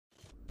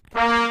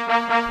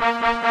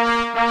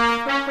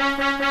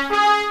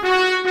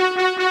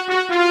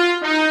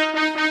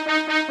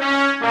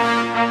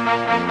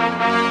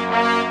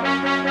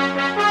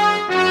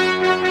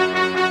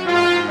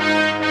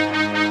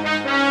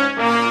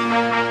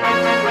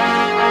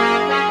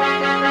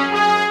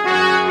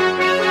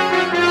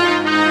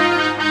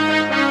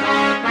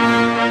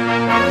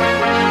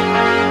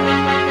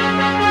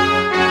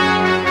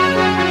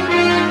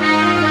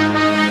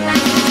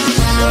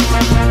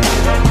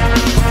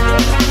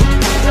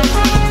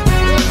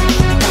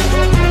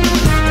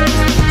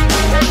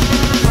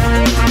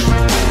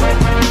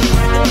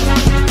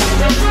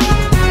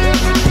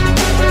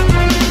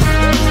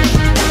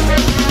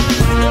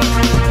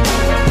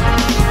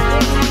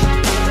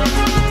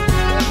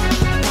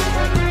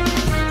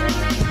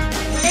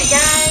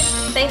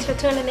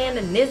tuning in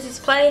to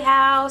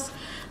Nizzysplayhouse.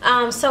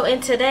 So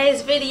in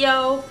today's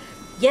video,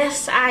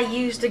 yes, I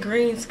used the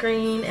green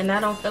screen and I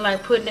don't feel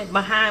like putting it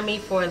behind me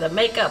for the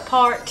makeup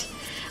part.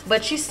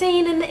 But you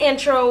seen in the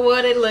intro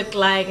what it looked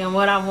like and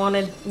what I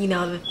wanted, you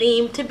know, the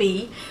theme to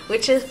be,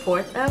 which is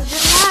 4th of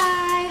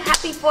July.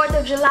 Happy 4th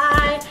of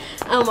July.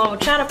 I was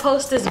trying to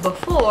post this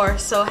before,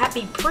 so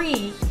happy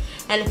pre.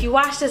 And if you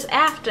watch this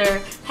after,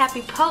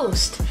 happy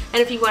post.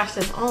 And if you watch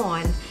this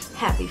on,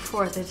 happy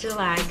 4th of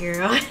July,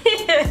 girl.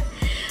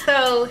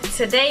 So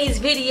today's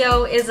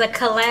video is a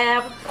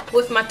collab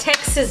with my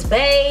Texas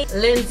bae,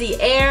 Lindsay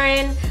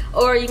Aaron,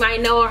 or you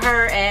might know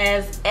her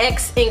as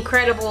X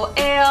Incredible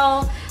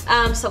L.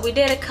 So we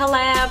did a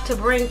collab to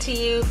bring to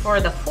you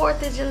for the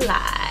 4th of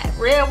July.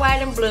 Red,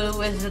 white, and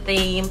blue is the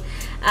theme.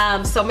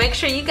 So make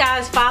sure you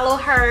guys follow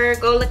her.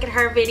 Go look at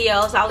her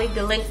videos. I'll leave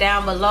the link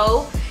down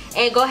below.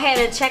 And go ahead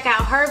and check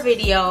out her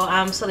video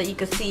so that you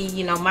can see,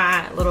 you know,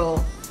 my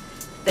little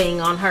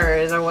thing on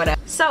hers or whatever.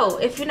 So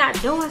if you're not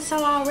doing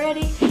so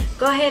already,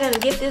 go ahead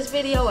and give this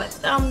video a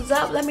thumbs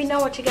up. Let me know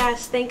what you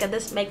guys think of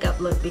this makeup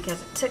look,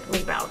 because it took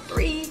me about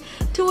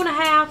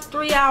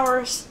 2.5-3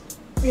 hours,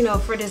 you know,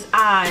 for this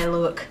eye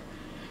look.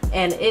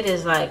 And it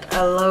is like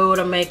a load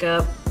of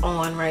makeup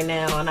on right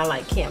now and I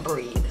like can't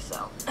breathe.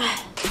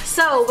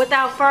 So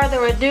without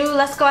further ado,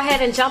 let's go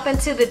ahead and jump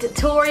into the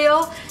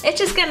tutorial. It's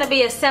just gonna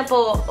be a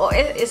simple, or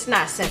it's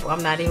not simple,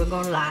 I'm not even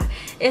gonna lie.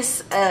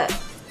 It's an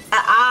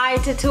eye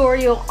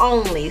tutorial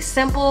only,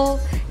 simple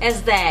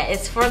as that.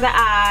 It's for the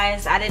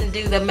eyes. I didn't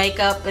do the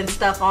makeup and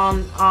stuff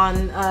on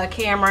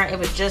camera. It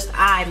was just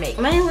eye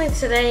makeup. Mainly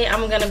today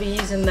I'm gonna be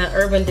using the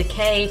Urban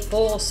Decay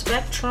Full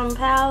Spectrum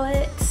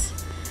palette.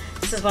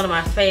 This is one of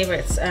my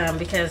favorites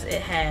because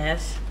it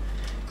has,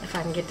 if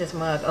I can get this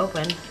mug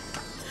open,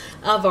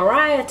 a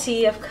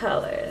variety of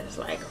colors.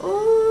 Like,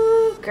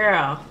 ooh,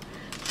 girl.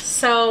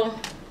 So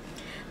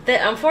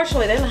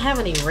unfortunately they don't have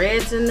any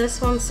reds in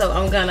this one, so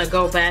I'm gonna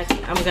go back.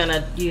 I'm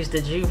gonna use the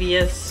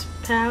Juvia's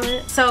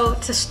palette. So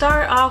to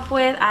start off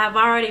with, I've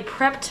already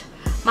prepped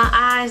my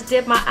eyes,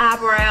 did my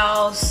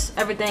eyebrows,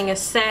 everything is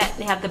set.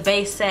 They have the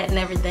base set and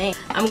everything.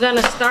 I'm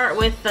gonna start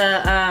with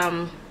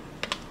the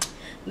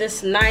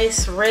this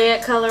nice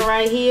red color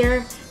right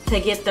here to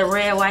get the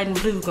red, white, and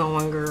blue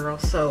going, girl.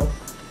 So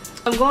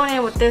I'm going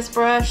in with this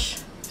brush.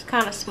 It's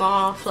kind of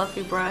small,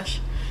 fluffy brush,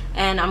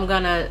 and I'm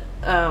gonna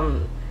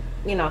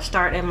you know,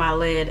 start in my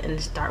lid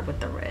and start with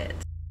the reds.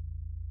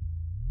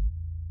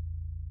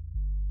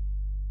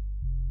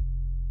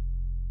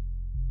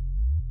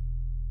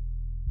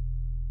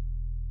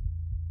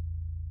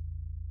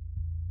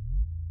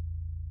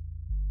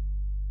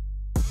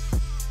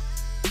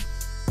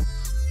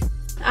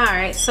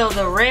 Alright, so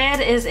the red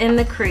is in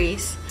the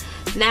crease.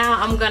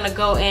 Now I'm gonna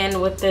go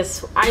in with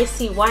this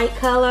icy white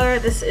color.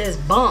 This is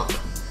Bump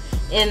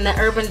in the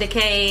Urban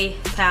Decay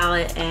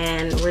palette,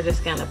 and we're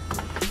just gonna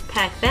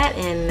pack that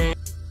in there.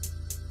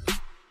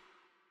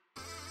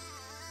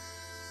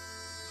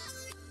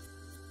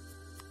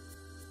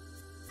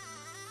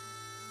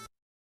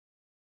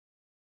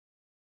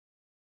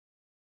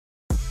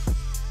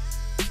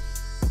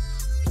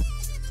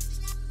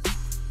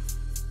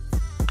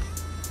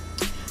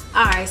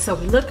 Alright, so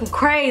we're looking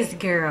crazy,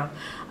 girl.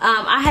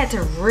 I had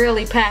to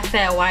really pack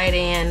that white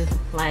in.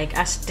 Like,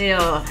 I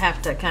still have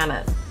to kind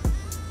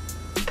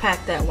of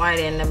pack that white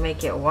in to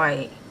make it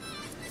white.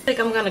 I think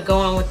I'm gonna go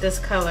on with this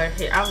color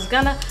here. I was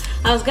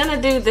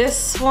gonna do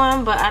this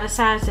one, but I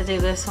decided to do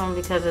this one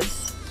because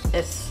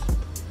it's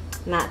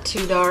not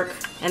too dark.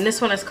 And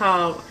this one is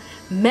called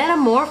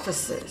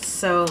Metamorphosis.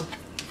 So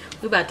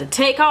we're about to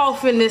take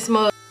off in this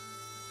mug.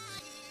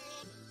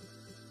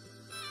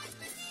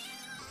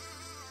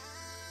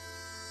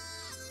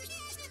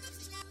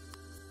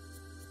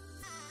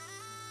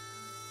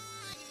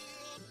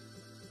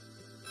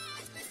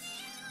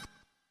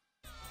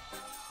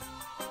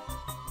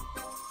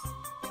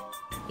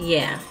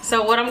 Yeah,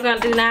 so what I'm gonna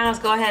do now is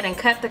go ahead and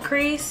cut the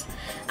crease.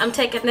 I'm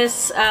taking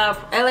this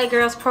LA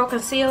Girls Pro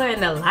Concealer in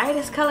the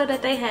lightest color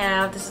that they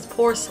have. This is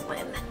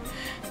Porcelain,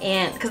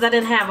 and because I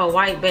didn't have a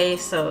white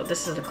base, so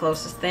this is the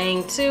closest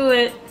thing to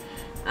it.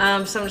 So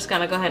I'm just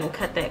gonna go ahead and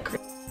cut that crease.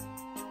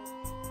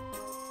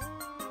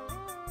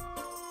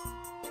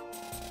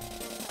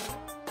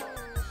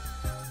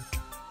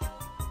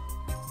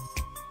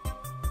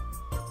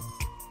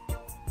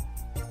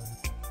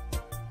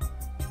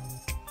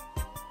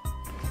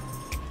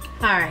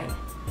 Alright,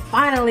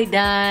 finally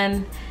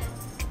done.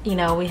 You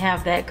know, we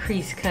have that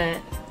crease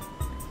cut.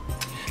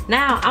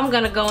 Now I'm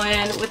gonna go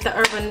in with the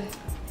Urban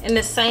in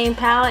the same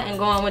palette and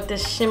go in with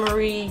this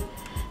shimmery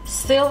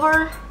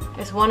silver.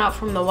 It's one up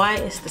from the white,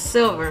 it's the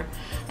silver.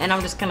 And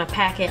I'm just gonna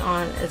pack it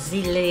on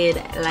the lid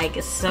like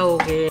it's so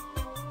good.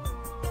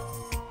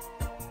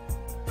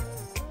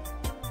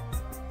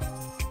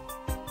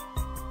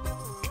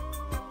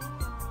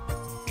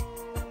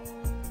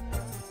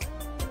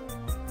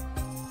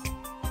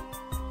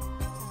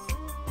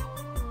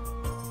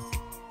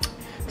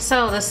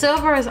 So the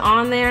silver is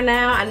on there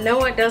now. I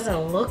know it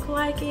doesn't look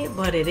like it,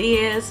 but it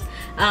is.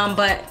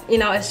 But you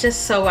know, it's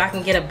just so I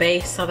can get a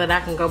base so that I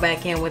can go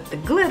back in with the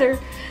glitter,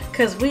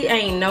 because we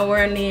ain't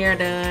nowhere near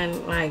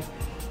done. Like,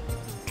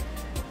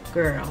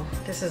 girl,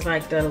 this is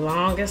like the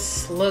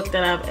longest look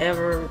that I've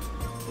ever,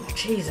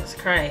 Jesus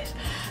Christ.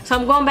 So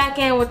I'm going back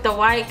in with the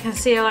white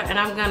concealer, and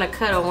I'm gonna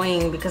cut a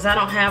wing because I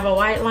don't have a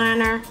white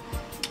liner.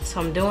 So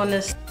I'm doing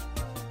this.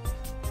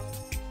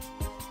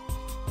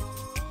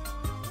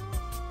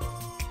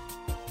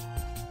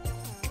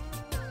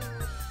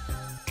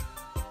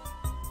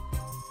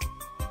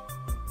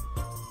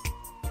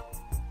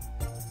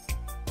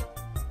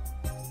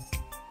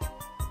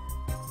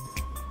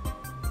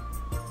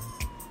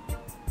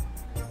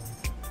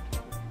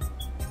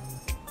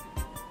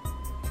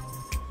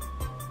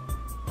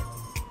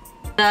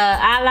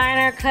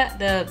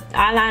 The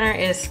eyeliner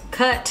is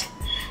cut.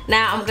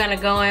 Now I'm gonna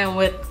go in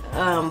with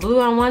blue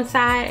on one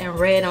side and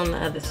red on the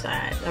other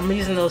side. I'm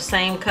using those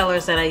same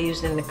colors that I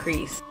used in the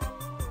crease.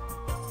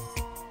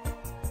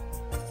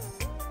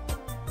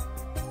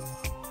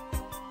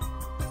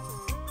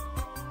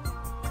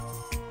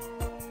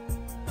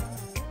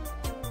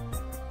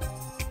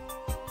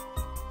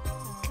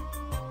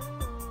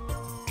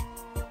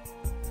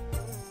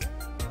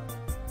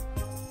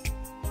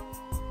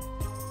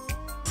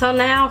 So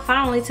now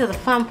finally to the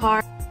fun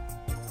part.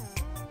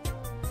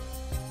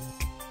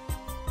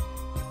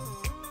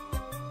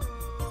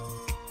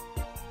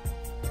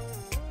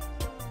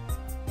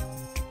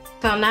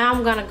 So now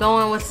I'm gonna go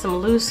in with some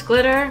loose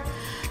glitter.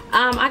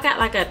 I got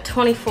like a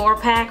 24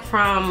 pack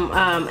from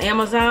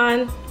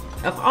Amazon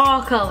of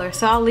all colors,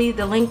 so I'll leave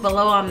the link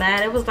below on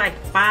that. It was like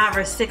 $5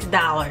 or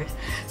 $6,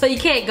 so you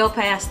can't go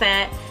past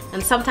that.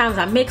 And sometimes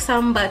I mix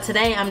them, but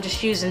today I'm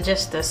just using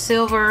just the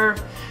silver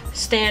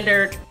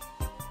standard.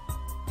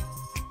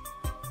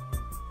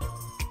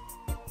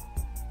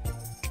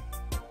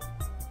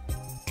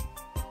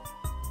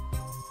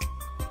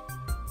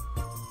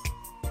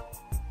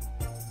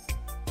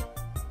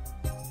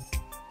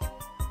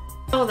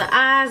 So the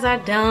eyes are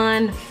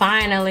done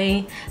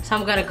finally. So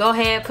I'm gonna go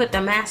ahead, put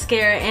the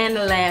mascara and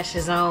the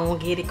lashes on,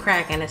 get it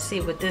cracking, and see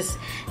what this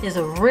is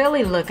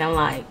really looking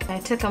like. Okay,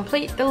 to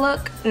complete the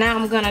look, now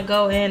I'm gonna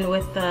go in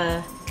with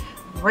the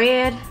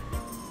red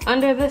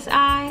under this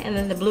eye and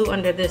then the blue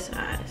under this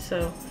eye.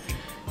 So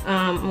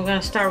I'm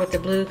gonna start with the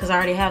blue because I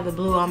already have the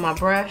blue on my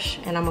brush,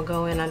 and I'm gonna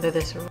go in under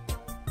this.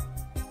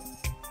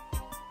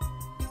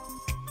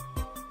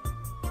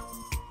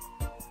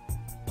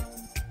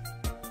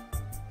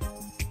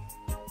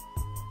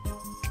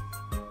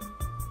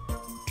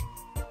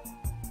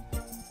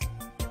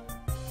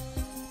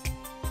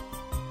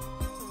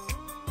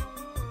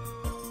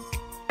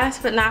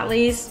 Last but not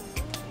least,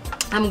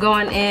 I'm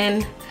going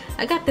in.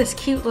 I got this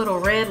cute little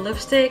red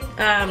lipstick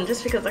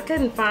just because I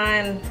couldn't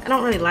find, I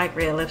don't really like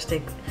red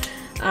lipstick,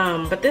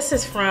 but this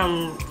is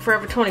from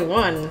Forever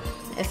 21.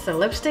 It's a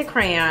lipstick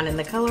crayon in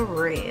the color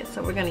red,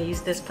 so we're gonna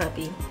use this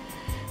puppy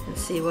and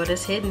see what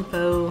it's hidden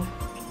for.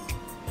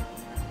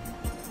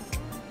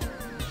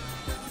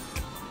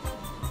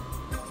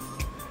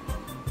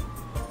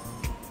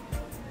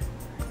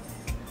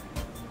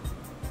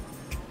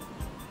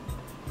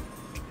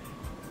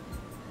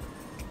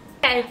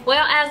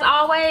 Well, as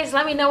always,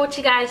 let me know what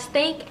you guys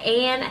think,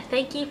 and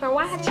thank you for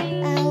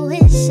watching. I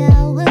wish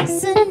I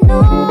was a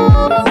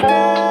normal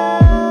girl.